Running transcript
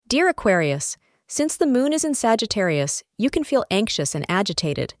Dear Aquarius, since the moon is in Sagittarius, you can feel anxious and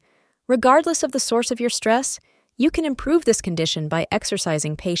agitated. Regardless of the source of your stress, you can improve this condition by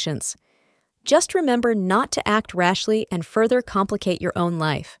exercising patience. Just remember not to act rashly and further complicate your own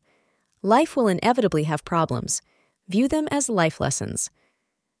life. Life will inevitably have problems. View them as life lessons.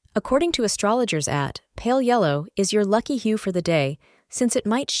 According to astrologers pale yellow is your lucky hue for the day, since it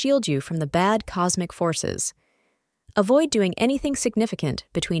might shield you from the bad cosmic forces. Avoid doing anything significant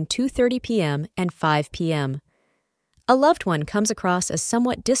between 2:30 p.m. and 5 p.m. A loved one comes across as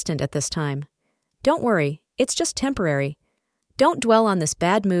somewhat distant at this time. Don't worry, it's just temporary. Don't dwell on this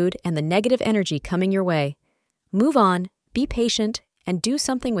bad mood and the negative energy coming your way. Move on, be patient, and do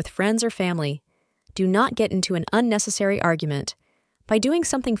something with friends or family. Do not get into an unnecessary argument. By doing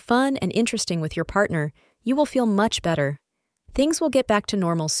something fun and interesting with your partner, you will feel much better. Things will get back to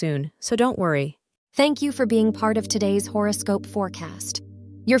normal soon, so don't worry. Thank you for being part of today's horoscope forecast.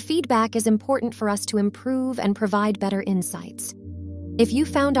 Your feedback is important for us to improve and provide better insights. If you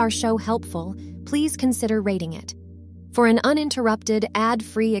found our show helpful, please consider rating it. For an uninterrupted,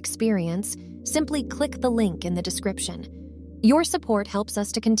 ad-free experience, simply click the link in the description. Your support helps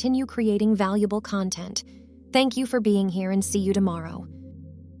us to continue creating valuable content. Thank you for being here and see you tomorrow.